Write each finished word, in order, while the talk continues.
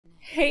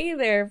Hey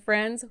there,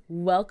 friends.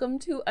 Welcome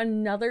to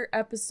another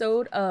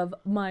episode of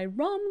my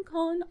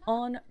Rom-Com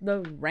on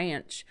the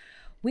Ranch.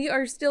 We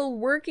are still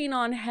working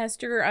on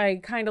Hester. I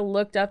kind of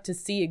looked up to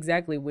see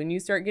exactly when you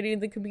start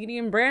getting the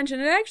comedian branch,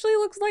 and it actually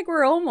looks like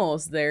we're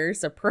almost there,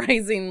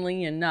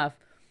 surprisingly enough.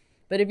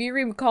 But if you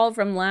recall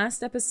from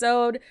last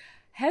episode,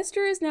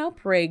 Hester is now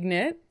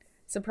pregnant.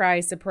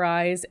 Surprise,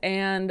 surprise.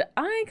 And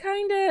I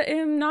kind of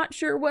am not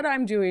sure what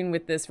I'm doing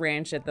with this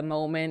ranch at the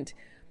moment.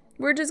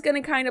 We're just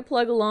going to kind of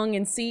plug along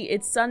and see.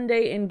 It's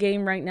Sunday in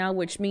game right now,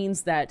 which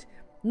means that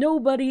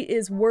nobody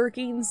is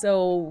working,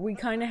 so we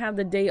kind of have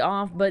the day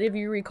off. But if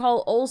you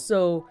recall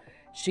also,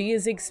 she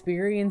is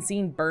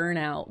experiencing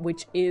burnout,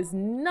 which is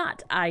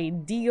not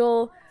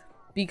ideal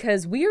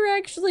because we are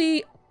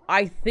actually,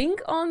 I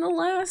think, on the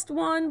last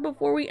one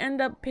before we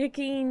end up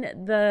picking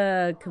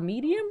the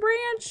comedian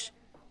branch.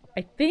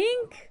 I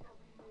think.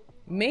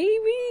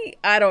 Maybe?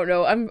 I don't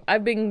know.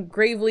 I've been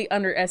gravely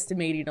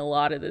underestimating a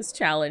lot of this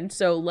challenge.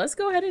 So let's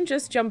go ahead and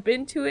just jump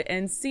into it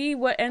and see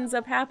what ends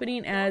up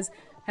happening as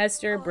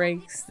Hester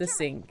breaks the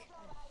sink.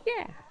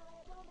 Yeah.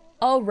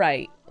 All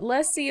right.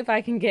 Let's see if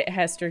I can get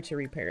Hester to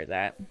repair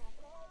that.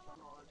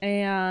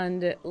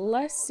 And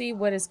let's see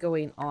what is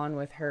going on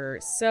with her.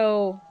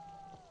 So,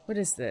 what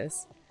is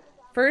this?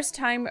 First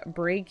time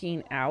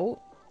breaking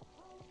out.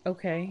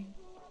 Okay.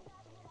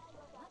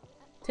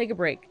 Take a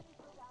break.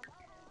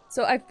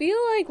 So I feel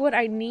like what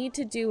I need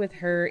to do with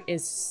her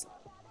is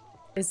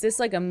this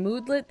like a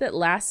moodlet that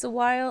lasts a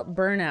while?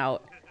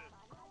 Burnout.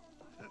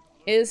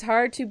 It is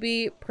hard to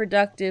be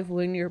productive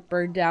when you're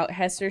burned out.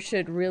 Hester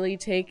should really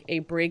take a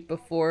break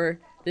before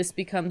this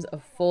becomes a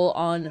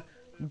full-on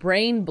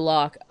brain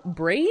block.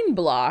 Brain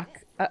block?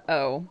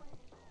 Uh-oh.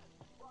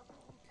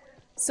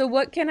 So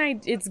what can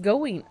it's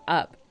going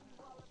up,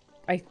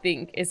 I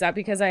think. Is that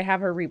because I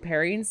have her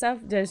repairing stuff?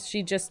 Does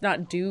she just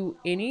not do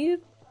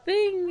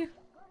anything?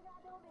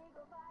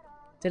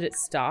 Did it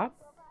stop?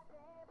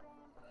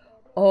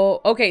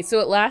 Oh, okay, so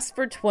it lasts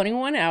for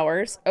 21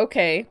 hours.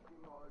 Okay.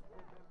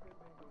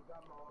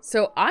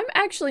 So I'm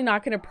actually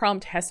not going to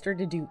prompt Hester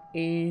to do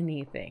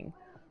anything.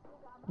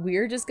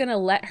 We're just going to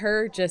let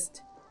her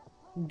just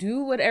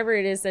do whatever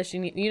it is that she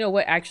needs. You know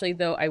what? Actually,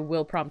 though, I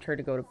will prompt her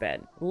to go to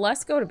bed.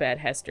 Let's go to bed,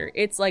 Hester.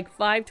 It's like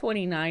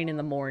 5:29 in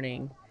the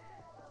morning.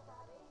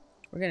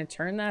 We're going to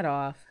turn that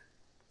off.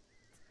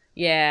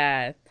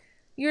 Yeah.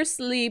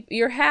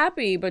 You're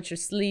happy, but you're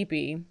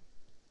sleepy.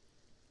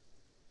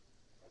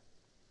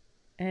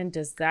 And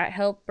does that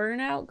help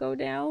burnout go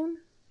down?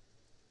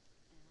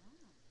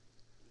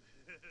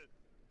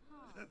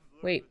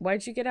 Wait,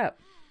 why'd you get up?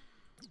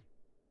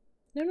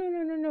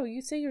 No. You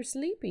say you're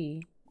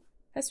sleepy.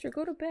 Hester,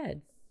 go to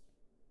bed.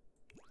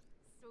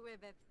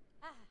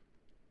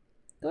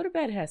 Go to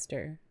bed,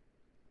 Hester.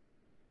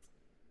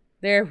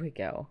 There we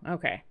go.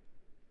 Okay.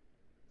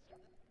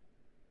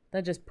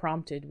 That just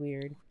prompted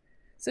weird.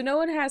 So no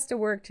one has to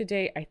work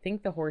today. I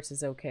think the horse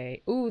is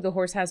okay. Ooh, the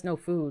horse has no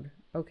food.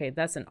 Okay,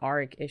 that's an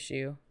Auric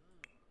issue.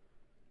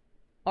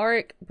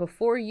 Auric,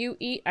 before you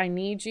eat, I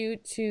need you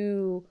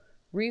to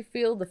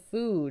refill the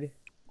food.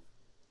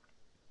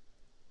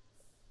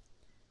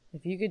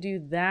 If you could do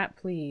that,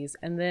 please.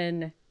 And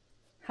then,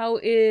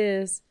 how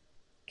is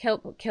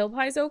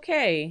Kelpie's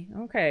okay?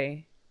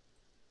 Okay.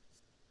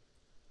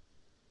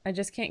 I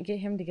just can't get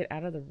him to get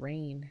out of the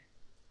rain.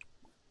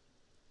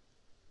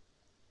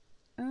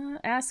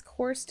 Ask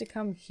horse to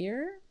come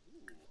here?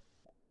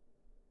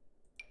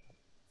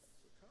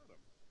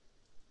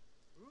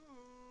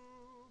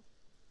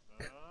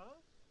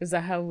 Is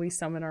that how we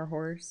summon our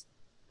horse?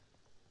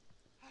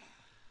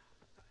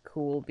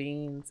 Cool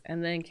beans.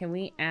 And then can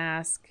we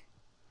ask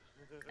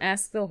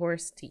the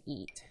horse to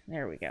eat?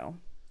 There we go.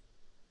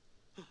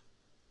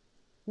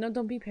 No,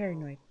 don't be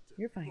paranoid.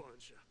 You're fine.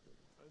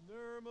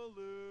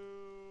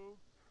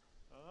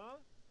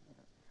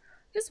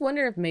 Just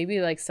wonder if maybe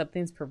like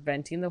something's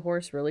preventing the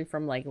horse really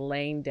from like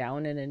laying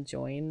down and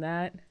enjoying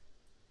that.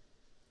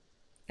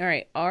 All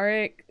right,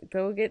 Auric,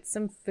 go get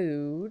some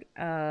food.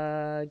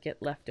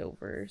 Get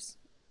leftovers.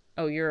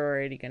 Oh, you're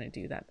already gonna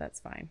do that. That's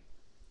fine.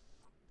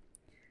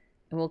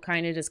 And we'll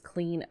kind of just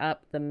clean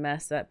up the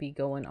mess that be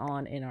going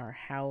on in our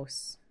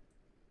house.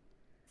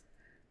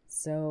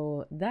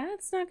 So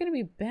that's not gonna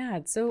be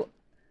bad. So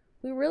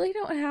we really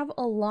don't have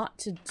a lot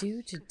to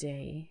do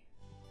today.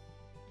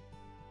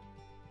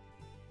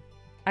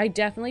 I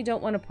definitely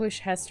don't want to push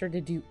Hester to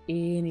do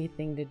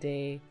anything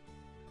today.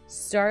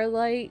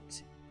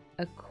 Starlight,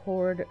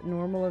 Accord,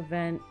 normal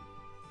event.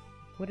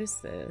 What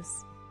is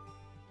this?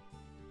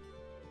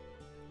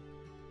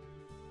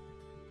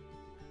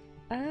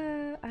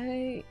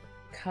 I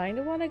kind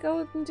of want to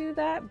go and do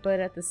that, but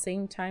at the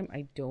same time,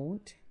 I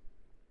don't.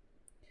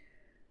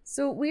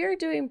 So we are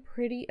doing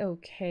pretty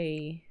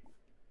okay.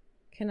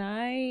 Can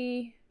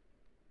I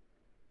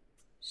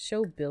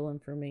show bill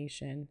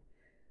information?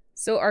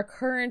 So our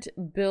current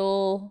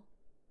bill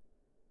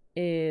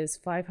is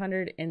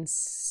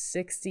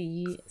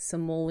 560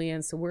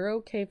 simoleons, so we're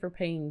okay for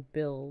paying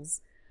bills.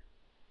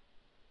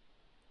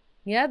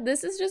 Yeah,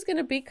 this is just going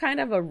to be kind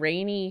of a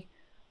rainy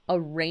a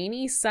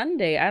rainy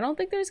Sunday. I don't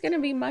think there's going to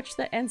be much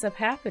that ends up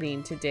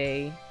happening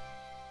today.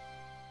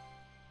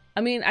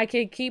 I mean, I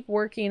could keep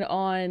working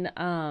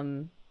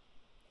on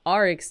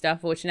Auric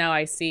stuff, which now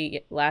I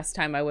see. Last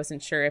time I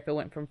wasn't sure if it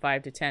went from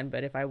 5 to 10,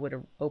 but if I would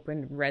have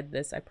opened and read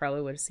this, I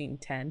probably would have seen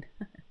 10.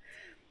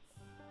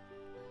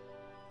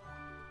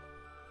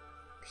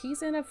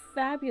 He's in a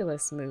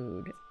fabulous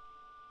mood.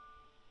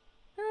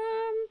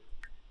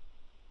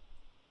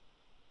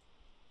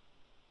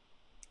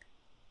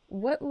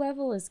 What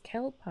level is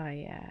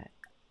Kelpie at?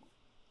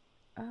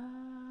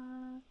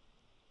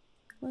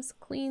 Let's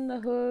clean the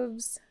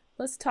hooves.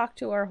 Let's talk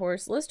to our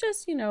horse. Let's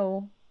just, you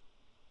know,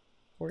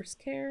 horse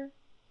care.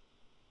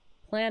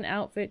 Plan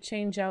outfit,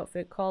 change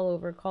outfit, call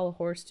over, call a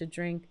horse to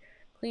drink,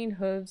 clean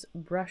hooves,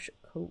 brush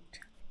coat.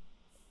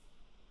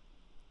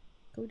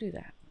 Go do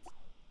that.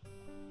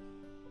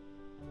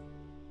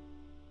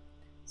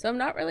 So I'm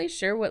not really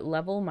sure what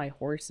level my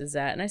horse is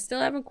at, and I still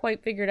haven't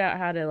quite figured out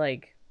how to,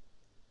 like,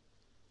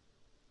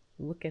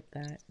 look at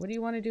that. What do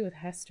you want to do with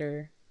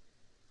Hester?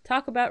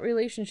 Talk about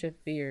relationship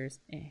fears.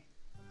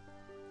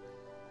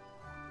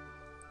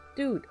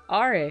 Dude,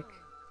 Auric.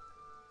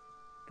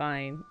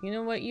 Fine. You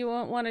know what? You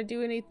won't want to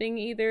do anything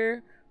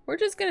either. We're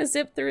just going to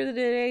zip through the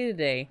day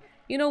today.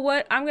 You know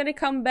what? I'm going to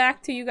come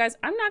back to you guys.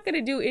 I'm not going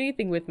to do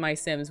anything with my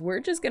Sims. We're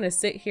just going to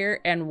sit here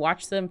and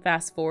watch them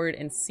fast forward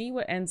and see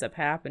what ends up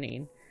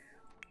happening.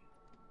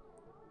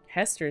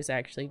 Hester's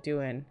actually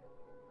doing...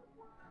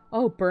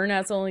 Oh,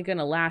 burnout's only going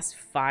to last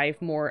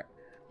 5 more...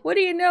 What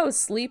do you know?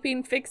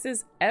 Sleeping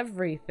fixes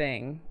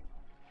everything.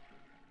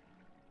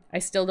 I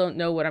still don't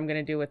know what I'm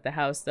going to do with the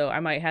house, though. I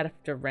might have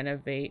to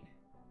renovate.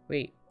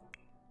 Wait.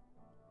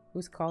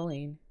 Who's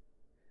calling?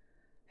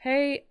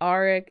 Hey,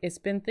 Auric. It's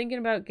been thinking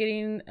about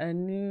getting a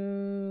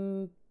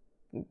new...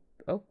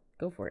 Oh,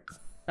 go for it.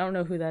 I don't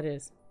know who that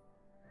is.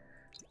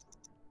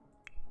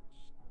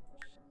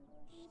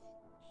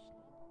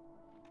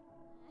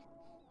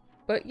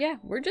 But yeah,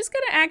 we're just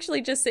gonna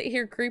actually just sit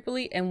here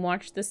creepily and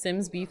watch the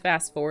Sims be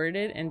fast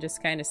forwarded and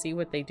just kind of see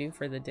what they do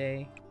for the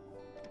day.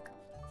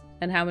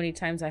 And how many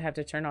times I have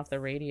to turn off the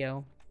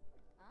radio.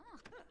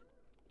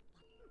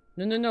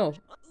 No, no, no.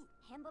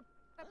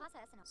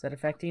 Is that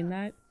affecting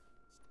that?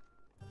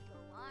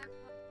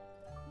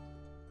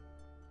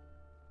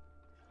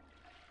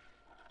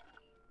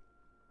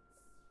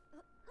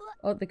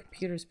 Oh, the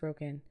computer's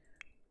broken.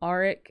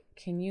 Auric,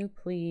 can you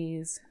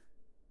please...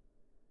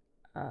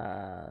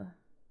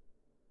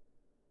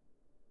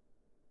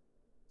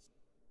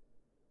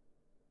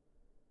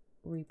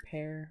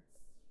 repair.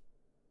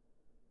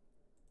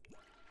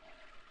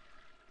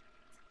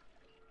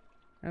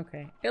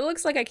 Okay. It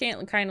looks like I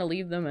can't kind of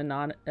leave them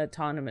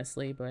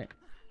autonomously, but...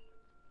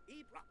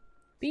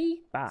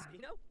 Beep-ba.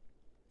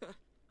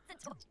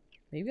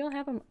 Maybe I'll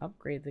have them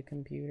upgrade the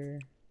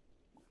computer.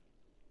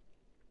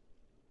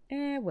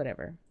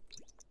 Whatever.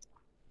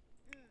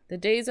 The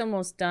day's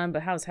almost done,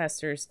 but how's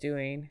Hester's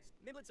doing?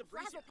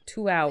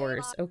 2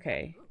 hours.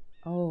 Okay.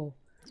 Oh.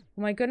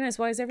 Oh my goodness,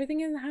 why is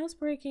everything in the house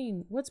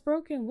breaking? What's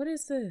broken? What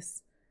is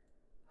this?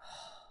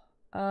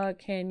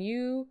 Can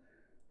you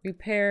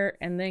repair,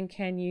 and then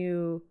can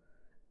you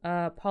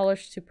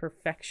polish to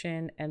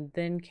perfection, and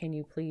then can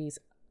you please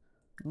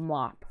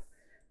mop?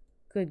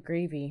 Good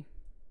gravy.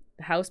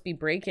 The house be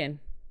breaking.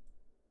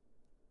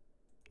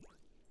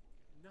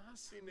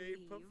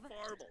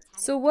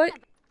 So what?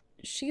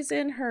 She's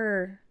in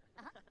her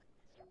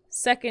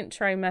second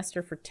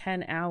trimester for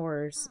 10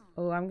 hours.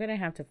 Oh, I'm gonna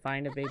have to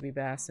find a baby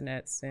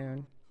bassinet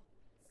soon.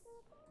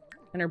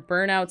 And her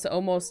burnout's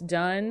almost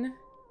done.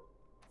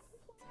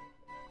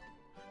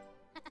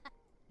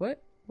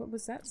 What? What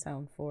was that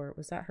sound for?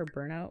 Was that her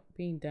burnout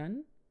being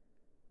done?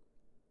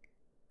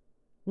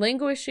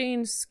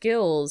 Languishing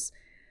skills.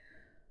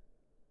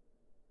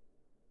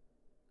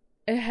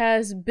 It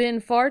has been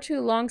far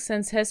too long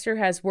since Hester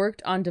has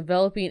worked on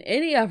developing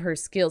any of her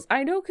skills.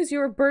 I know, because you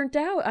were burnt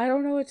out. I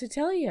don't know what to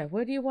tell you.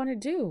 What do you want to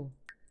do?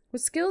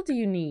 What skill do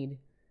you need?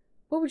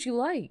 What would you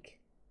like?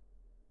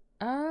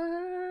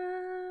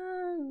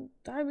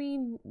 I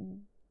mean...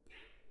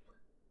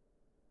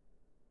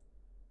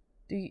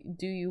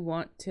 Do you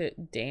want to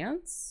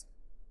dance?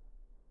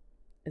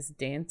 Is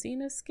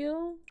dancing a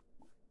skill?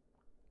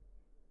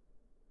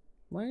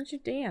 Why don't you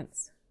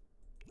dance?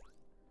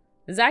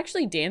 Is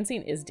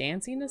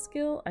dancing a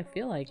skill? I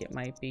feel like it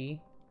might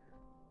be.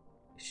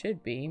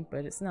 Should be,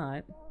 but it's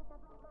not.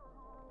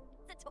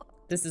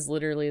 This is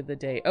literally the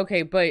day.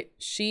 Okay, but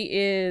she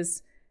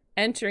is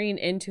entering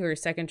into her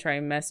second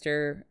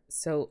trimester,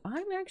 so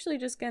I'm actually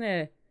just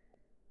gonna...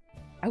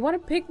 I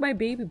want to pick my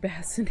baby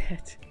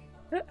bassinet.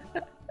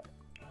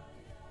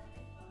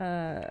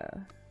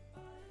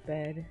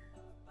 Bed.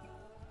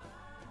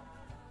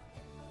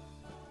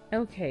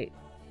 Okay.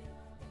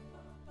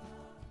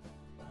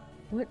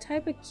 What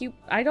type of cute...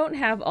 I don't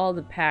have all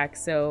the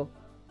packs, so...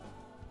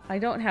 I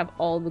don't have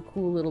all the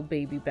cool little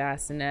baby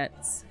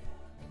bassinets.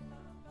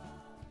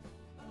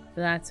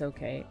 But that's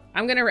okay.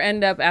 I'm gonna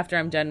end up, after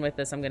I'm done with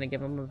this, I'm gonna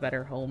give them a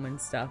better home and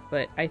stuff.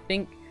 But I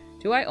think...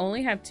 Do I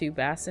only have 2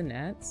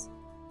 bassinets?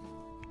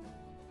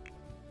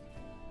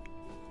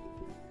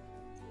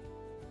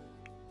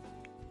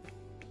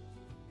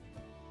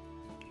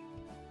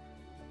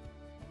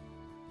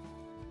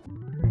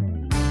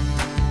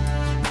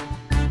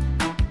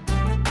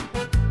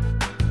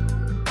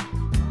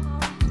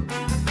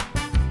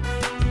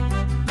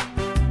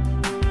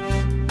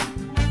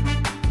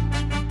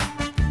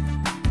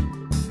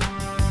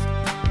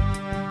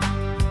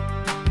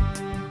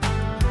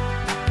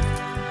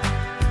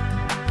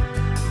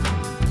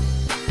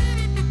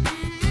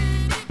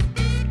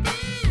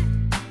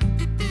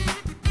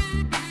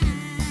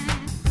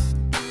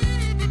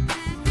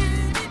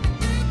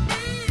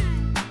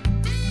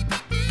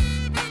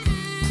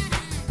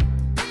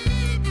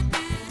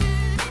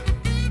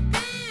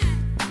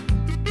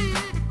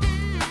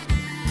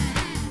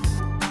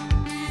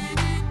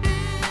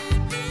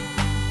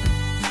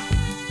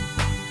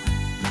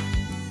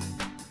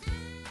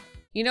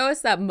 You know,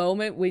 it's that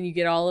moment when you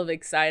get all of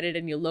excited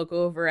and you look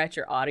over at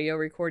your audio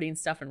recording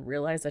stuff and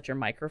realize that your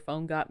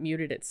microphone got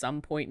muted at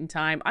some point in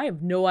time. I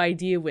have no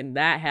idea when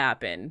that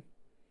happened.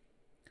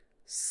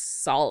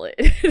 Solid.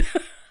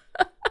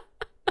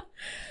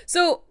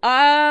 So,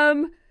 I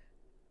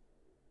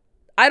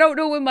don't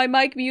know when my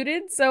mic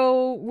muted,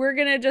 so we're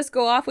gonna just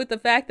go off with the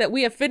fact that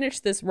we have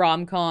finished this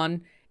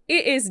rom-com.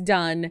 It is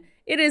done.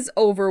 It is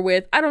over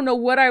with. I don't know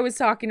what I was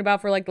talking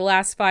about for like the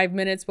last 5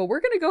 minutes, but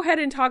we're gonna go ahead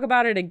and talk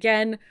about it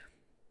again.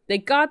 They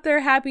got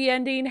their happy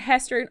ending.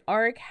 Hester and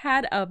Arik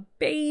had a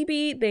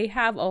baby. They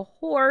have a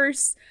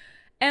horse.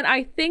 And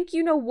I think,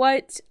 you know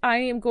what, I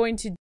am going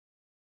to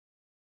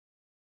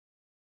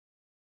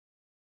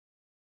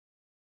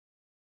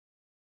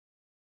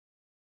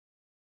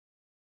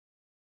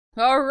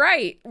All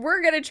right,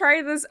 we're gonna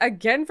try this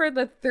again for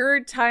the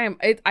third time.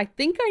 I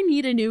think I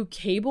need a new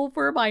cable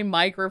for my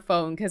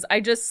microphone because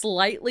I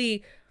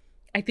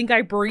think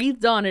I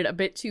breathed on it a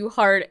bit too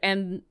hard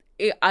and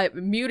I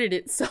muted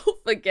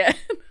itself again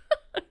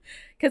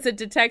because it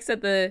detects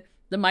that the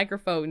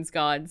microphone's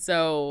gone.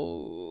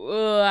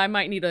 So I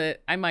might need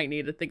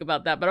to think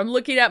about that. But I'm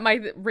looking at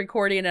my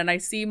recording and I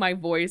see my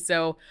voice,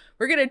 so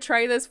we're gonna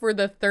try this for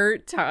the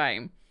third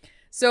time.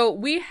 So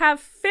we have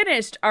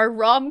finished our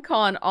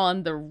rom-com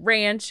on the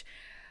ranch.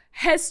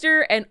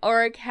 Hester and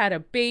Arik had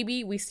a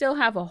baby. We still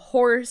have a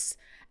horse.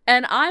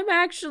 And I'm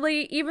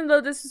actually, even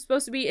though this is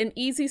supposed to be an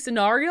easy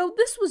scenario,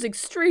 this was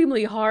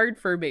extremely hard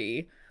for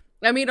me.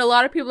 I mean, a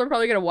lot of people are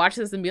probably going to watch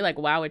this and be like,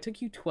 wow, it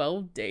took you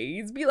 12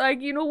 days. Be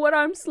like, you know what?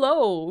 I'm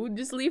slow.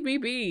 Just leave me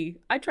be.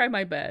 I try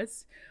my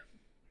best.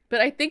 But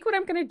I think what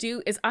I'm going to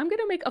do is I'm going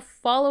to make a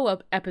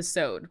follow-up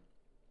episode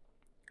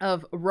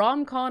of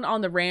rom-com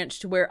on the ranch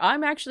to where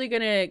I'm actually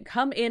going to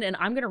come in and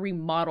I'm going to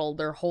remodel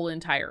their whole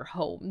entire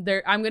home.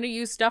 I'm going to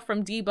use stuff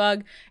from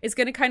Debug. It's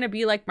going to kind of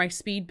be like my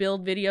speed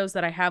build videos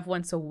that I have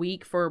once a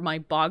week for my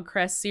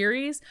Bogcrest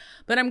series.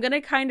 But I'm going to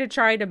kind of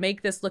try to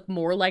make this look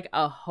more like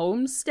a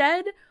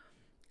homestead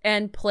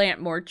and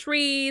plant more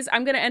trees.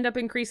 I'm going to end up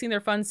increasing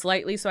their funds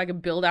slightly so I can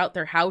build out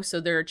their house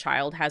so their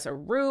child has a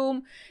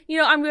room. You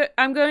know,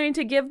 I'm going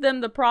to give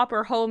them the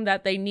proper home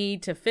that they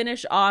need to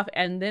finish off,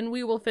 and then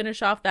we will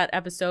finish off that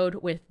episode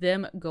with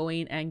them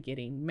going and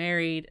getting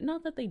married.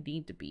 Not that they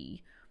need to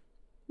be.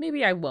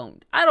 Maybe I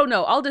won't. I don't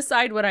know. I'll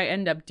decide when I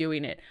end up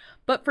doing it.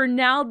 But for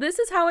now, this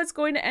is how it's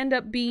going to end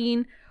up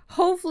being.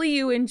 Hopefully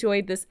you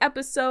enjoyed this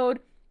episode.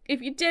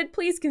 If you did,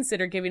 please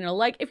consider giving it a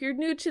like. If you're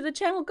new to the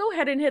channel, go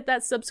ahead and hit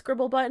that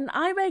subscribe button.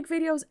 I make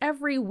videos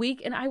every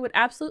week, and I would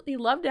absolutely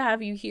love to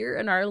have you here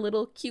in our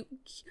little cute,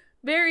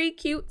 very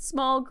cute,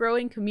 small,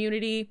 growing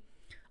community.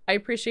 I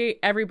appreciate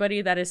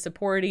everybody that is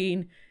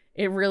supporting.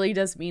 It really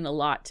does mean a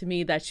lot to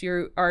me that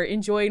you are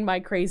enjoying my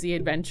crazy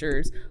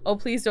adventures. Oh,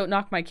 please don't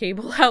knock my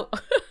cable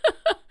out.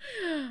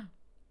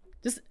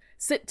 Just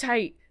sit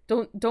tight.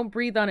 Don't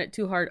breathe on it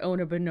too hard,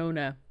 Ona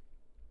Bonona.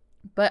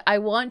 But I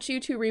want you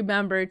to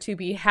remember to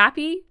be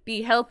happy,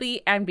 be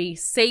healthy, and be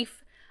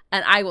safe.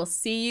 And I will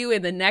see you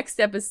in the next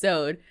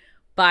episode.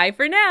 Bye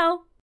for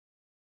now.